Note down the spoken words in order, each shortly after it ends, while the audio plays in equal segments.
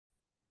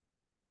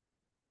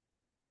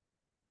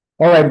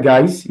All right,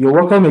 guys, you're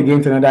welcome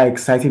again to another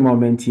exciting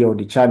moment here on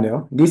the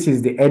channel. This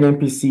is the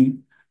Nnpc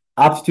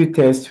Aptitude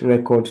Test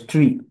Record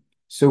 3.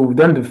 So we've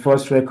done the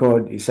first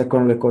record, the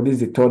second record, this is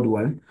the third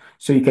one.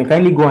 So you can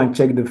kindly go and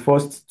check the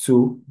first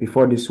two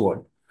before this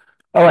one.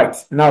 All right,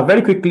 now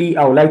very quickly,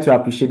 I would like to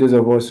appreciate those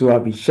of us who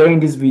have been sharing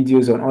these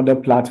videos on other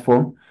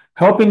platforms.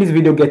 Helping this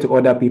video get to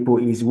other people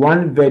is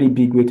one very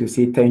big way to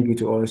say thank you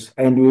to us,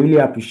 and we really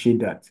appreciate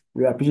that.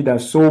 We appreciate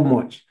that so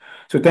much.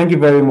 So thank you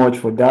very much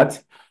for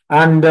that.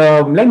 And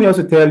let me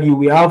also tell you,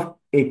 we have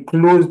a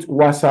closed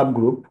WhatsApp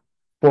group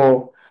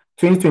for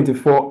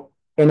 2024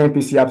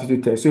 Nnpc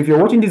Aptitude Test. So if you're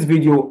watching this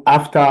video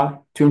after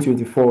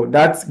 2024,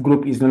 that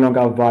group is no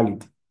longer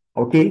valid.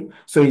 Okay,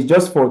 so it's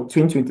just for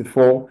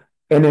 2024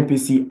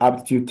 Nnpc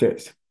Aptitude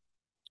Test.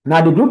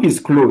 Now the group is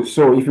closed,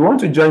 so if you want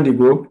to join the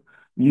group,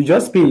 you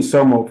just pay a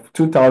sum of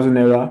 2,000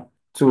 naira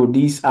to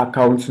this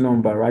account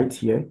number right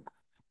here,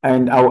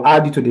 and I'll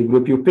add you to the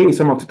group. You pay a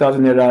sum of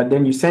 2,000 naira,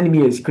 then you send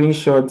me a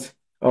screenshot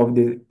of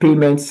the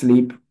payment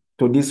slip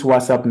to this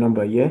WhatsApp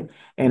number here,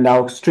 and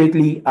I'll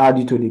straightly add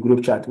you to the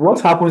group chat. What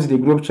happens in the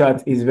group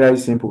chat is very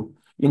simple.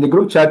 In the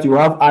group chat, you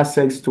have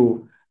access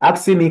to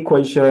asking me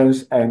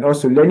questions and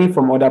also learning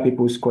from other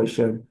people's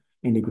questions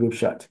in the group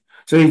chat.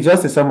 So it's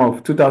just a sum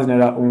of 2,000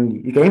 naira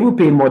only. You can even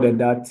pay more than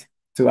that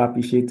to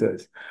appreciate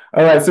us.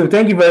 All right, so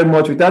thank you very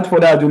much. Without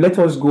further ado, let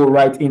us go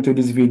right into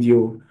this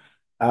video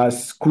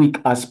as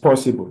quick as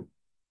possible.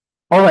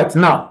 All right,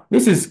 now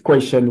this is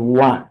question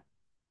 1.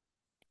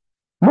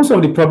 Most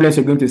of the problems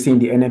you're going to see in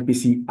the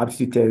Nnpc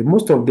aptitude test,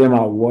 most of them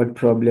are word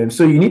problems.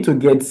 So you need to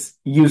get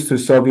used to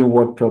solving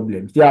word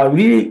problems. They are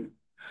really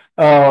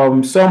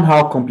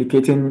somehow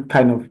complicating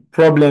kind of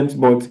problems,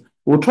 but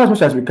we'll try as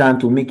much as we can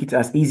to make it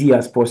as easy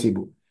as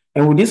possible.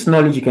 And with this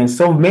knowledge, you can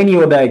solve many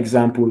other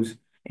examples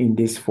in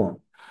this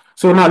form.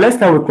 So now let's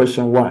start with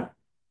question 1.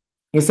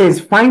 It says,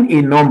 find a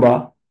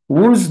number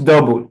whose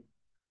double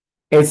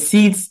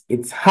exceeds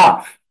its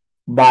half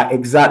by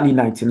exactly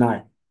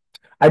 99.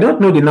 I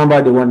don't know the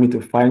number they want me to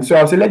find, so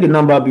I'll say let the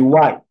number be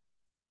y.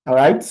 All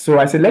right, so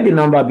I said let the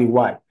number be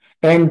y.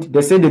 And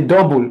they say the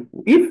double,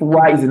 if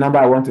y is the number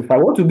I want to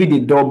find, what would be the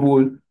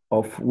double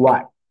of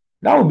y?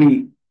 That would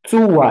be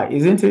 2y,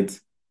 isn't it?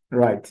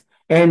 Right.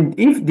 And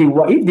if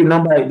the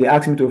number they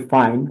ask me to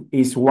find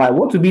is y,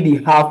 what would be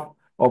the half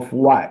of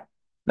y?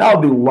 That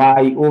would be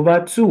y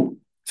over 2.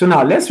 So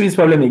now let's read this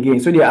problem again.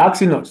 So they're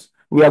asking us,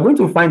 we are going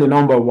to find the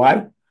number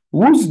y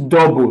whose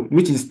double,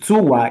 which is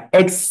 2y,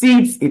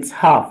 exceeds its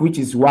half, which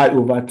is y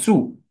over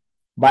 2,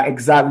 by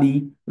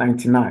exactly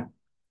 99.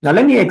 Now,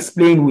 let me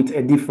explain with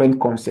a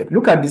different concept.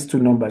 Look at these two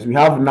numbers. We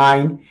have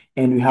 9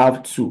 and we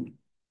have 2.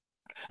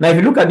 Now, if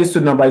you look at these two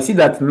numbers, you see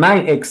that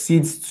 9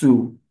 exceeds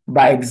 2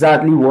 by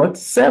exactly what?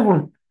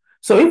 7.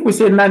 So if we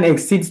say 9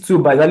 exceeds 2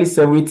 by exactly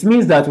 7, it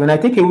means that when I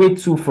take away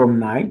 2 from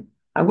 9,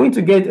 I'm going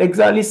to get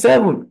exactly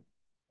 7.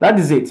 That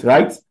is it,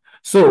 right?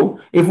 So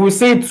if we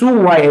say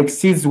 2y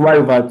exceeds y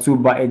over 2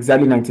 by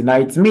exactly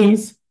 99, it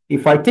means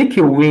if I take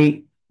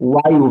away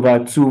y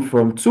over 2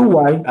 from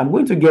 2y, I'm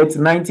going to get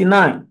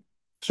 99,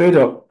 straight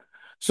up.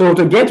 So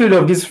to get rid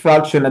of this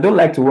fraction, I don't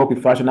like to work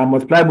with fraction. I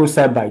multiply both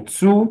sides by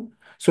 2,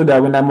 so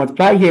that when I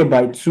multiply here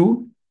by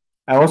 2,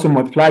 I also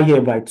multiply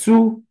here by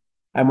 2,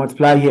 I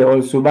multiply here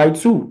also by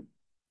 2.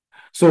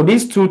 So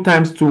this 2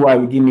 times 2y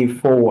will give me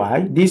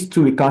 4y. These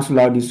 2 will cancel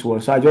out this one,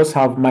 so I just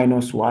have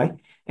minus y.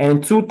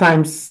 And 2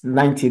 times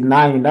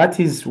 99, that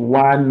is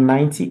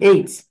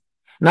 198.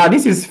 Now,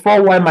 this is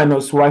 4y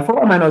minus y.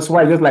 4y minus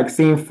y is just like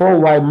saying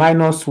 4y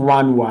minus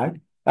 1y.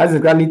 That's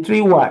exactly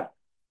 3y.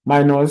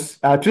 Minus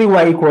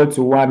 3y equal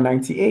to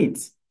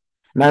 198.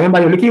 Now,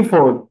 remember, you're looking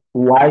for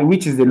y,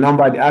 which is the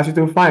number they asked you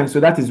to find. So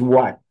that is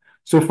y.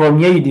 So from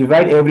here, you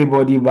divide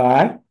everybody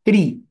by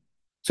 3.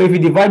 So if you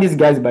divide these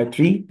guys by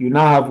 3, you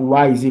now have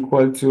y is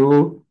equal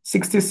to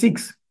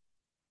 66.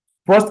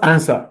 First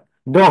answer,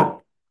 done.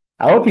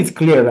 I hope it's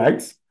clear,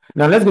 right?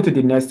 Now let's go to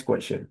the next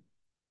question.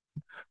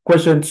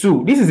 Question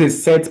 2. This is a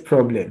set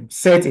problem,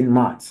 set in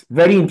maths.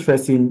 Very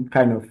interesting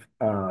kind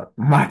of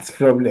maths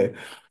problem.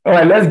 All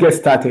right, let's get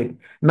started.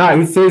 Now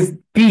it says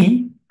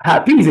P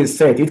is a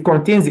set. It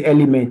contains the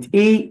element A,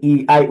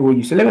 E, I, O,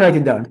 U. So let me write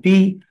it down.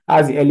 P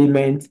has the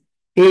element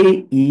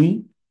A,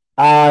 E,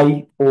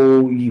 I,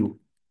 O, U.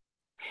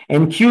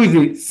 And Q is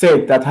a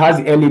set that has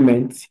the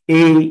elements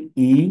A,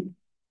 E,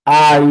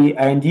 I,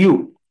 and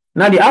U.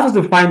 Now they ask us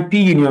to find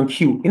P union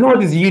Q. You know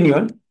what is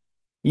union?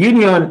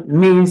 Union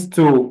means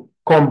to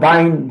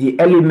combine the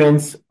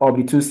elements of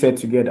the two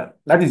sets together.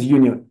 That is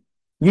union.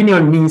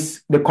 Union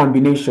means the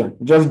combination.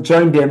 Just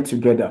join them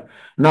together.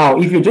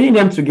 Now, if you're joining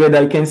them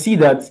together, you can see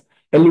that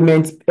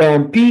element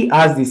P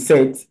has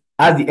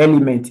the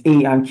element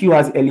A, and Q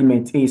has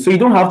element A. So you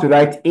don't have to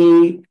write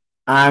A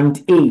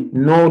and A.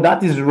 No,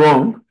 that is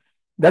wrong.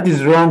 That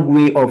is wrong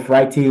way of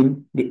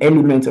writing the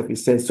elements of a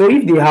set. So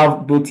if they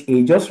have both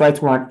A, just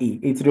write one A.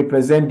 It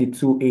represents the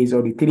 2 A's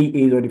or the 3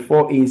 A's or the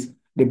 4 A's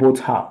they both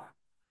have,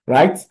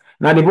 right?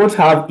 Now they both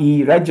have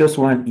E, write just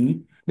one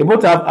E. They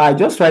both have I,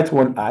 just write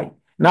one I.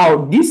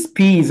 Now this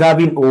P is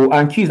having O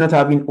and Q is not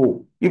having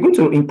O. you're going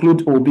to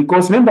include O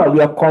because remember, we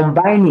are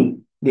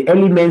combining the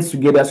elements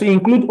together. So you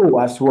include O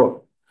as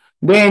well.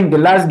 Then the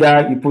last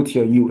guy, you put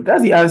your U.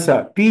 That's the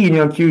answer. P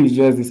union Q is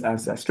just this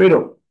answer, straight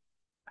up.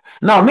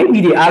 Now, maybe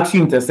they ask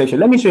you intersection.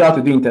 Let me show you how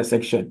to do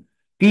intersection.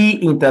 P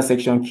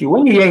intersection Q.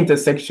 When you hear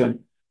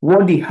intersection,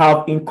 what they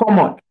have in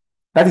common?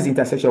 That is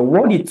intersection.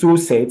 What the two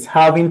sets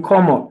have in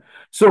common.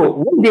 So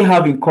what they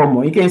have in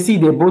common, you can see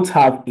they both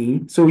have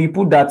A. So you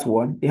put that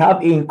one. They have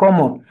A in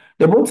common.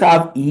 They both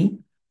have E,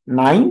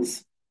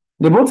 nines.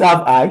 They both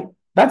have I.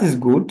 That is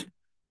good.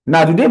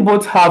 Now, do they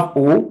both have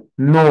O?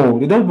 No,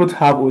 they don't both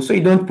have O. So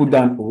you don't put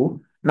down O.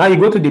 Now you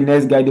go to the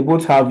next guy, they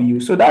both have U.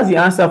 So that's the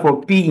answer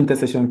for P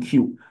intersection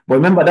Q. But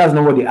remember, that's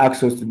not what they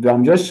asked us to do.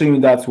 I'm just showing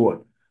you that word.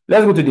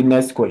 Let's go to the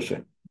next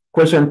question.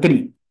 Question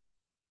 3.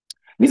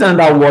 This is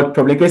another word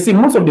problem. You can see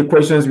most of the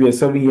questions we are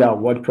solving here are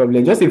word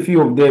problem. Just a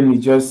few of them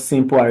is just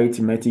simple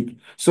arithmetic.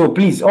 So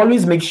please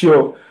always make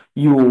sure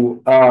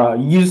you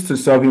use to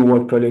solving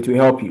word problem to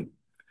help you.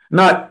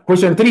 Now,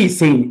 question 3 is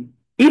saying,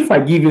 if I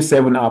give you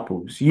 7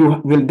 apples,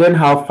 you will then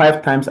have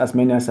 5 times as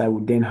many as I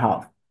would then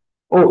have.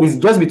 Oh, it's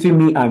just between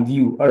me and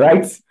you, all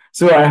right?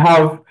 So I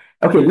have,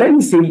 okay, let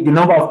me say the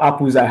number of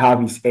apples I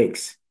have is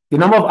X. The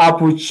number of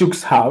apples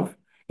Chooks have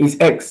is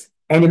X.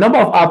 And the number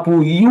of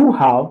apples you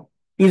have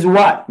is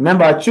Y.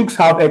 Remember, Chooks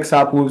have X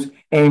apples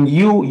and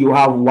you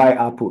have Y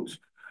apples.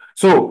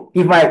 So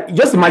if I,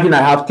 just imagine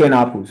I have 10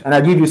 apples and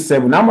I give you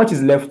 7, how much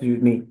is left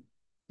with me?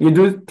 You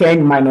do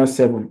 10 minus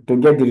 7 to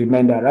get the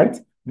remainder, right?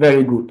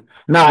 Very good.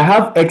 Now I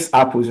have X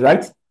apples,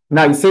 right?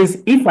 Now it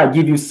says if I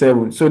give you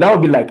 7, so that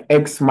would be like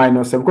X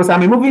minus 7 because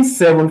I'm removing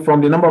 7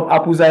 from the number of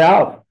apples I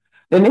have.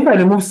 Then if I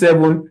remove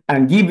 7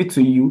 and give it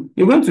to you,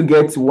 you're going to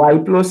get Y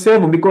plus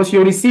 7 because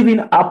you're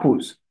receiving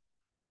apples.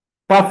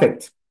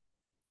 Perfect.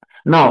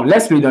 Now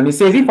let's read on. It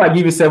says if I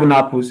give you 7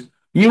 apples,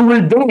 you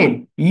will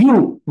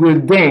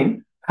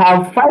then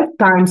have 5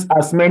 times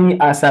as many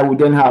as I would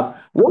then have.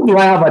 What do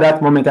I have at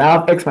that moment? I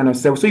have X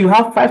minus 7. So you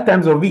have 5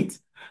 times of it.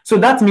 So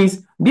that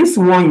means this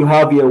one you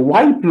have here,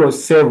 Y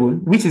plus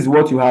 7, which is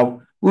what you have,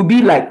 will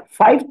be like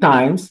 5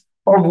 times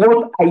of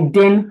what I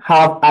then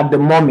have at the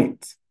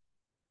moment.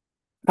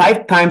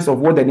 5 times of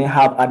what I then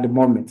have at the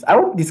moment. I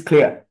hope this is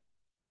clear.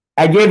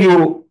 I gave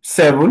you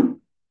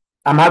 7.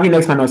 I'm having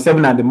X minus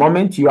 7 at the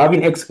moment. You're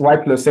having X, Y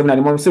plus 7 at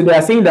the moment. So they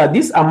are saying that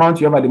this amount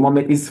you have at the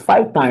moment is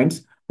 5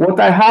 times what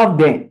I have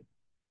then.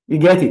 You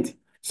get it?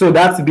 So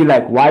that would be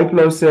like Y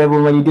plus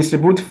 7. When you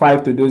distribute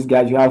 5 to those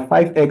guys, you have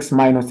 5X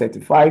minus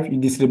 35. You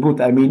distribute,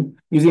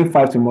 using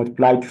 5 to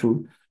multiply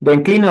through.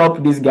 Then cleaning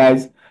up these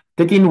guys,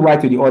 taking Y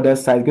to the other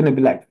side, it's going to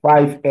be like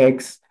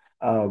 5X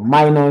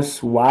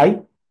minus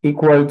Y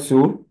equal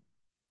to,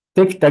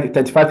 take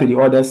 35 to the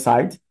other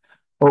side.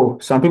 Oh,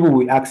 some people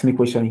will ask me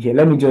question here.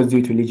 Let me just do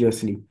it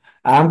religiously.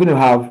 I'm going to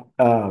have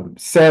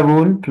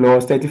 7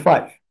 plus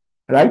 35,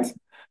 right?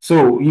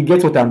 So you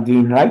get what I'm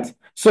doing, right?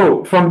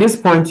 So from this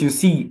point, you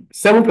see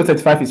 7 plus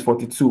 35 is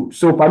 42.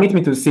 So permit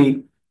me to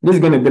say this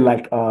is going to be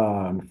like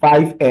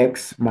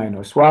 5x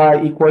minus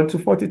y equal to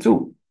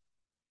 42.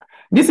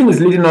 This thing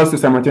is leading us to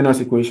simultaneous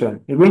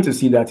equation. You're going to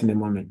see that in a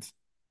moment.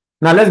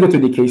 Now let's go to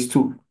the case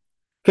 2.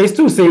 Case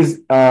 2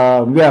 says,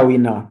 where are we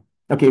now?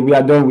 Okay, we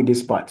are done with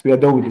this part.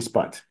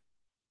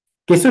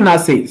 Case 2 now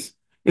says,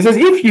 it says,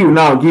 if you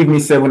now give me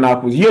 7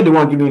 apples, you're the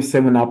one giving me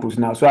 7 apples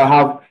now. So I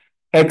have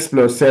x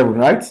plus 7,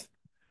 right?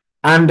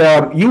 And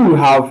you will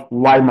have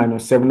y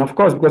minus 7, of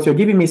course, because you're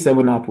giving me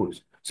 7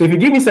 apples. So if you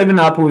give me 7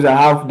 apples, I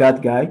have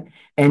that guy,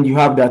 and you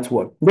have that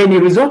one. Then the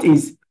result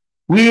is,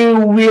 we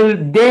will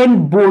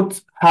then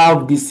both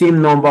have the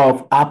same number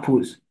of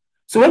apples.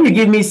 So when you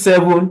give me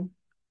 7,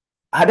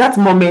 at that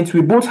moment,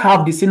 we both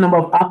have the same number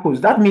of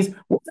apples. That means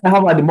what I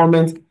have at the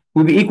moment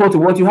will be equal to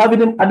what you have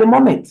at the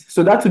moment.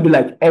 So that would be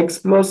like x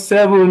plus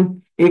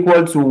 7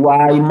 equal to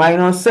y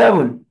minus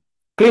 7.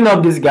 Clean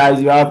up these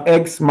guys. You have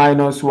x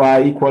minus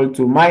y equal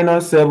to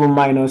minus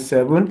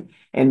 7,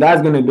 and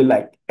that's going to be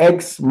like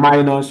x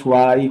minus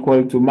y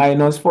equal to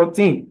minus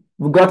 14.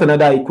 We've got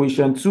another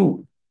equation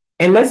too.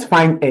 And let's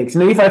find x.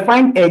 Now, if I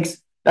find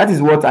x, that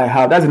is what I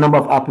have. That's the number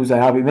of apples I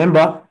have,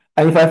 remember?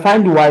 And if I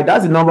find y,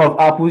 that's the number of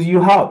apples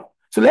you have.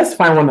 So let's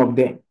find one of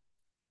them.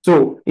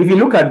 So if you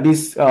look at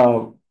this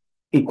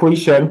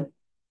equation,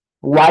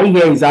 y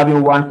here is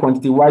having one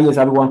quantity, y here is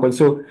having one quantity.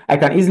 So I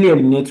can easily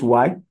eliminate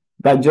y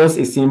by just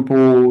a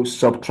simple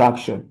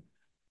subtraction.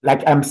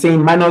 Like I'm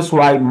saying minus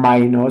y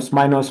minus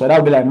y. That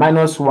would be like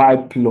minus y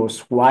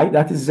plus y.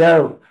 That is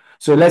 0.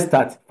 So let's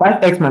start.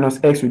 5x minus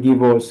x will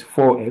give us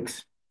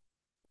 4x.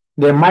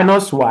 Then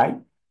minus y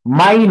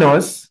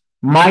minus,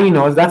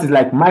 that is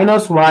like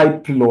minus y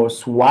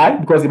plus y,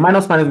 because the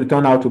minus will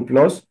turn out to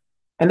plus.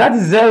 And that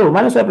is 0.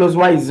 Minus y plus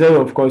y is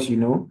 0, of course, you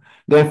know.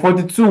 Then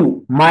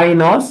 42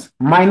 minus,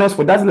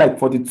 for that's like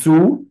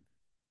 42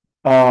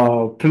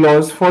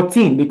 plus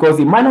 14, because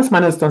the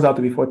minus turns out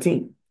to be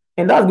 14.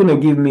 And that's going to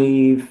give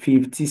me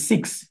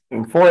 56.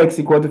 And 4x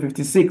equal to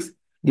 56.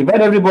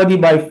 Divide everybody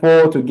by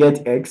 4 to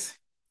get x.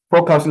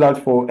 4 cancel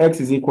out 4. X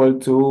is equal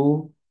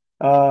to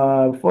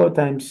 4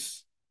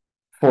 times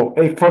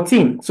 4,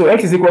 14. So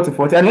x is equal to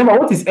 14. And remember,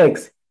 what is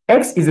x?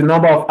 X is the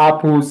number of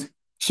apples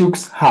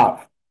chooks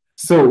have.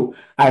 So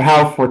I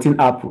have 14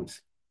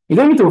 apples. You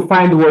don't need to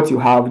find what you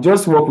have,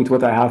 just work with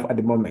what I have at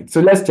the moment.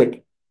 So let's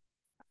check.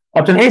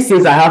 Option A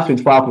says I have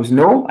 24 apples.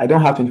 No, I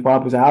don't have 24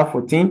 apples. I have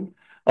 14.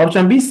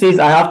 Option B says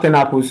I have 10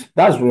 apples.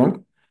 That's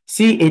wrong.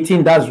 C,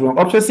 18. That's wrong.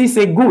 Option C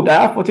say good.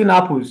 I have 14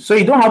 apples. So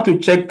you don't have to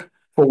check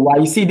for why.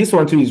 You see, this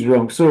one too is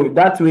wrong. So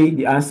that way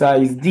the answer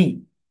is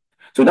D.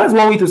 So that's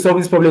one way to solve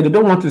this problem. They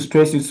don't want to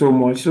stress you so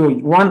much. So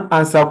one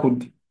answer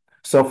could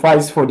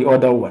suffice for the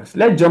other ones.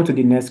 Let's jump to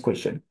the next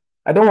question.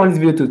 I don't want this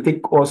video to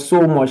take us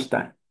so much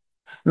time.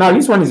 Now,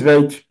 this one is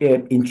very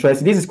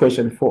interesting. This is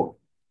question 4.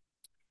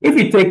 If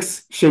it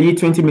takes Sheyi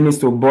 20 minutes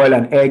to boil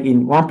an egg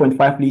in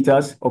 1.5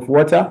 liters of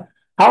water,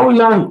 how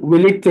long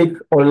will it take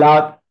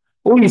Ola,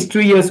 who is 2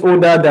 years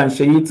older than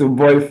Sheyi, to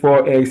boil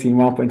 4 eggs in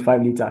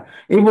 1.5 liter?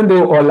 Even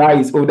though Ola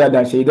is older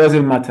than Sheyi, it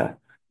doesn't matter.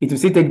 It will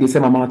still take the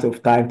same amount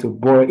of time to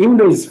boil. Even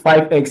though it's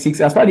 5 eggs,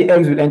 6, as far as the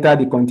eggs will enter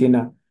the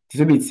container, it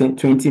will be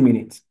 20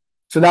 minutes.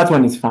 So that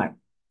one is fine.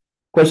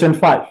 Question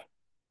 5.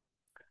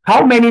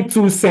 How many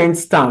 2-cent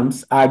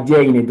stamps are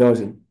there in a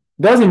dozen?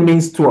 Dozen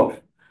means 12.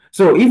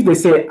 So if they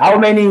say how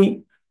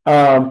many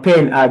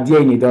pens are there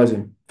in a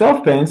dozen?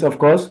 12 pens, of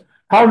course.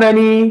 How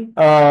many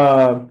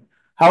what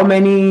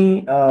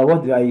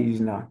did I use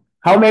now?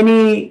 How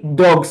many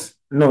dogs?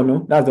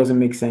 No, that doesn't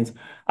make sense.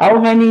 How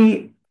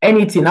many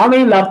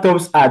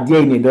laptops are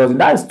there in a dozen?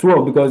 That's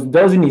 12 because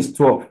dozen is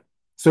 12.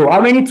 So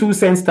how many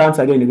 2-cent stamps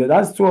are there in a dozen?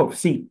 That's 12.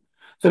 See.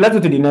 So let's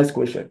go to the next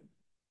question.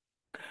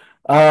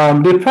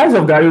 The price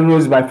of Gary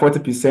rose by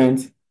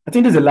 40%. I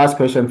think this is the last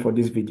question for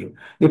this video.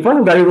 The price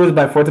of Gary rose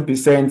by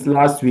 40%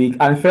 last week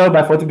and fell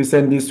by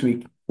 40% this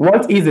week.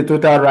 What is the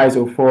total rise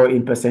or fall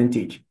in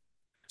percentage?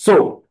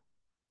 So,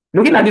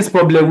 looking at this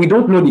problem, we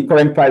don't know the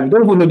current price. We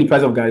don't even know the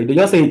price of Gary. They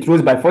just say it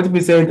rose by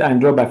 40%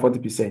 and dropped by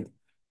 40%.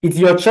 It's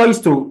your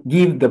choice to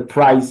give the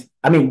price.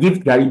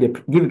 Give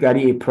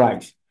Gary a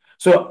price.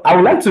 So, I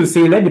would like to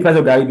say, let the price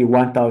of Gary be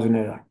 1,000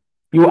 naira.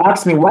 You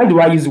ask me, why do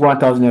I use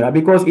 1,000 naira?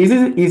 Because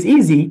it's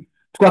easy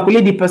to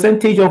calculate the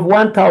percentage of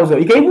 1,000.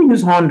 You can even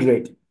use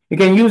 100. You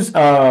can use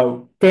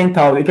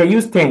 10,000. You can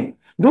use 10.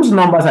 Those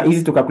numbers are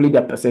easy to calculate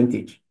their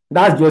percentage.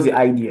 That's just the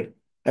idea.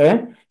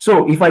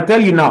 So if I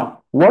tell you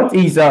now, what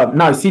is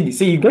now see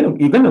you're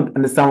gonna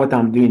understand what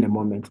I'm doing in a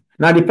moment.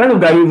 Now the price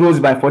of Gary rose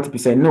by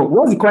 40%. No,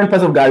 what's the current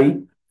price of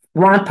Gary?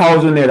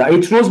 1,000 naira.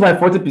 It rose by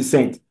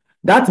 40%.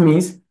 That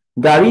means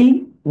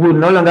Gary will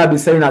no longer be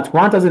selling at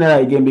 1,000 naira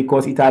again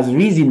because it has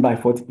risen by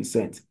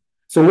 40%.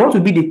 So what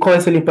would be the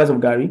current selling price of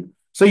Gary?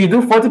 So you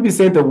do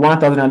 40% of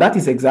 1,000, and that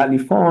is exactly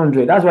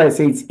 400. That's why I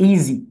say it's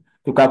easy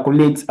to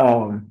calculate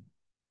 1,000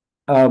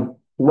 and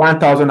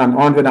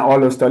 100 and all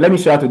those stuff. Let me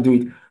show you how to do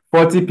it.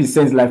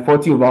 40% is like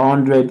 40 over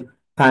 100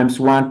 times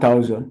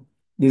 1,000.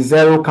 The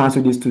 0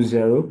 cancel this to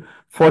 0.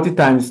 40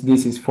 times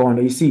this is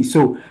 400. You see,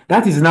 so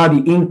that is now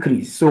the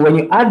increase. So when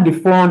you add the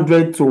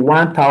 400 to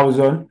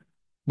 1,000,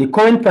 the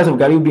current price of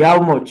Gary will be how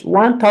much?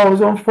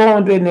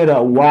 1,400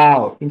 naira.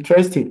 Wow,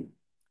 interesting.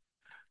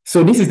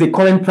 So this is the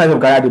current price of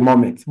Gary at the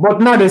moment. But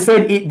now they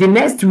said the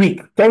next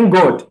week, thank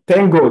God,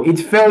 it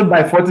fell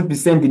by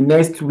 40% the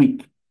next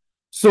week.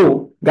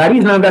 So Gary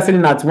is no longer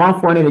selling at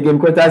 1,400 again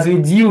because it has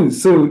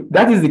reduced. So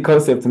that is the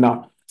concept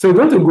now. So we're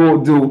going to go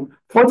do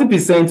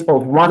 40%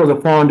 of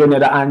 1,400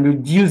 naira and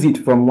reduce it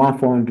from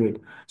 1,400.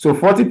 So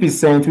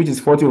 40%, which is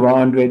 40 over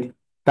 100,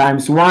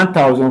 times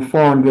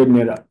 1,400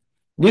 naira.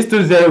 This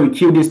 20, we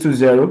kill this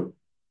 20.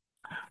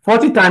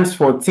 40 times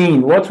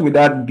 14, what would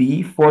that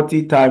be?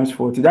 40 times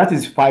 40, that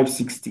is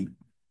 560.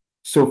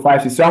 So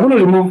 560. So I'm going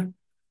to remove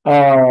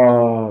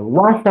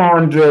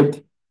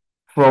 1,400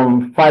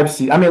 from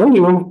 560. I'm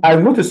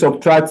going to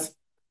subtract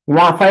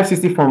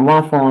 560 from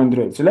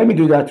 1,400. So let me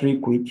do that real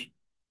quick.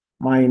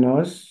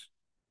 Minus,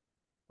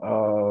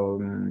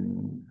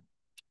 minus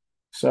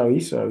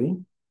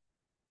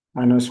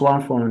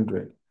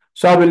 1,400.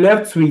 So I'll be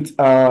left with,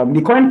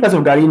 the current price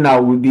of Gary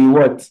now will be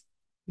what? It's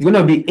going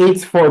to be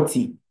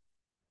 840.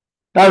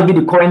 That will be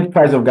the current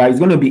price of Gary. It's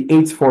going to be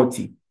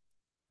 840.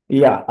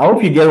 Yeah, I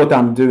hope you get what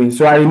I'm doing.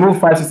 So I remove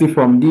 560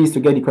 from this to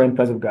get the current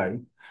price of Gary.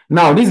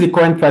 Now, this is the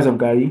current price of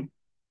Gary.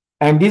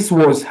 And this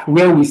was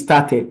where we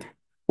started.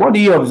 What do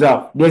you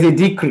observe? There's a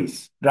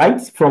decrease,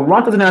 right? From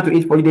 1,000 to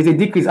 840, there's a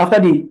decrease. After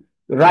the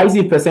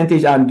rising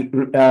percentage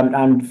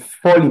and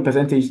falling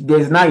percentage,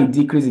 there's now a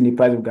decrease in the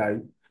price of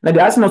Gary. Now,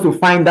 they're asking us to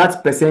find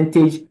that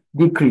percentage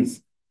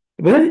decrease.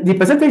 The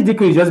percentage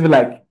decrease just be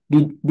like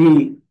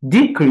the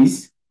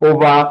decrease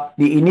over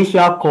the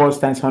initial cost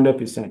times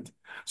 100%.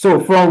 So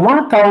from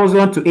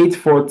 1,000 to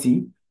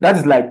 840, that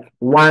is like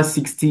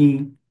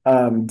 160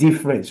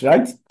 difference,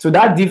 right? So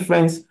that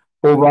difference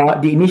over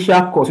the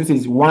initial cost, which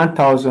is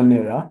 1,000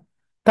 naira,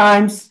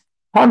 times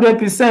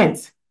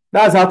 100%.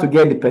 That's how to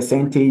get the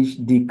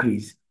percentage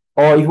decrease.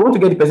 Or if you want to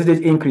get the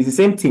percentage increase, the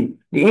same thing.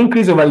 The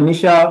increase over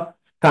initial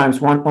times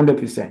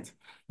 100%.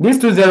 This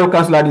 20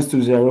 cancel out this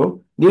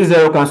 20. This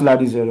 0 cancel out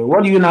this 0.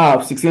 What do you now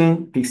have?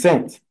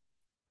 16%.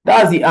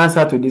 That's the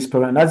answer to this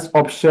problem. That's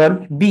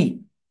option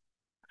B.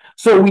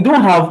 So we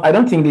don't have, I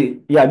don't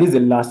think yeah, this is the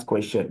last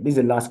question. This is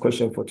the last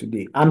question for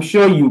today. I'm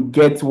sure you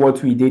get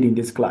what we did in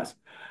this class.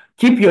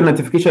 Keep your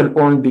notification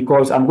on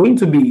because I'm going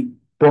to be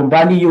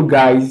bombarding you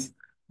guys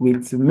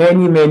with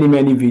many, many,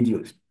 many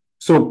videos.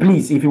 So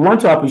please, if you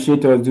want to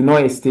appreciate us, do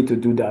not hesitate to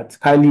do that.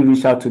 Kindly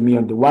reach out to me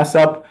on the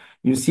WhatsApp.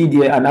 You see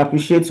there and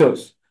appreciate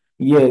us.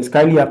 Yes,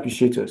 kindly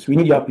appreciate us. We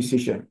need your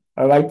appreciation.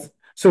 All right.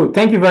 So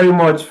thank you very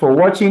much for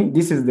watching.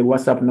 This is the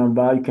WhatsApp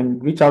number. You can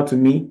reach out to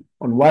me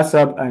on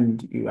WhatsApp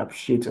and you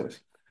appreciate us.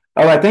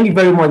 All right. Thank you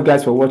very much,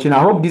 guys, for watching.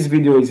 I hope this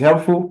video is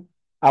helpful.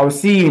 I'll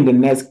see you in the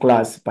next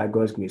class by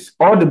God's grace.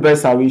 All the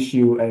best I wish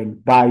you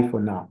and bye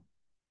for now.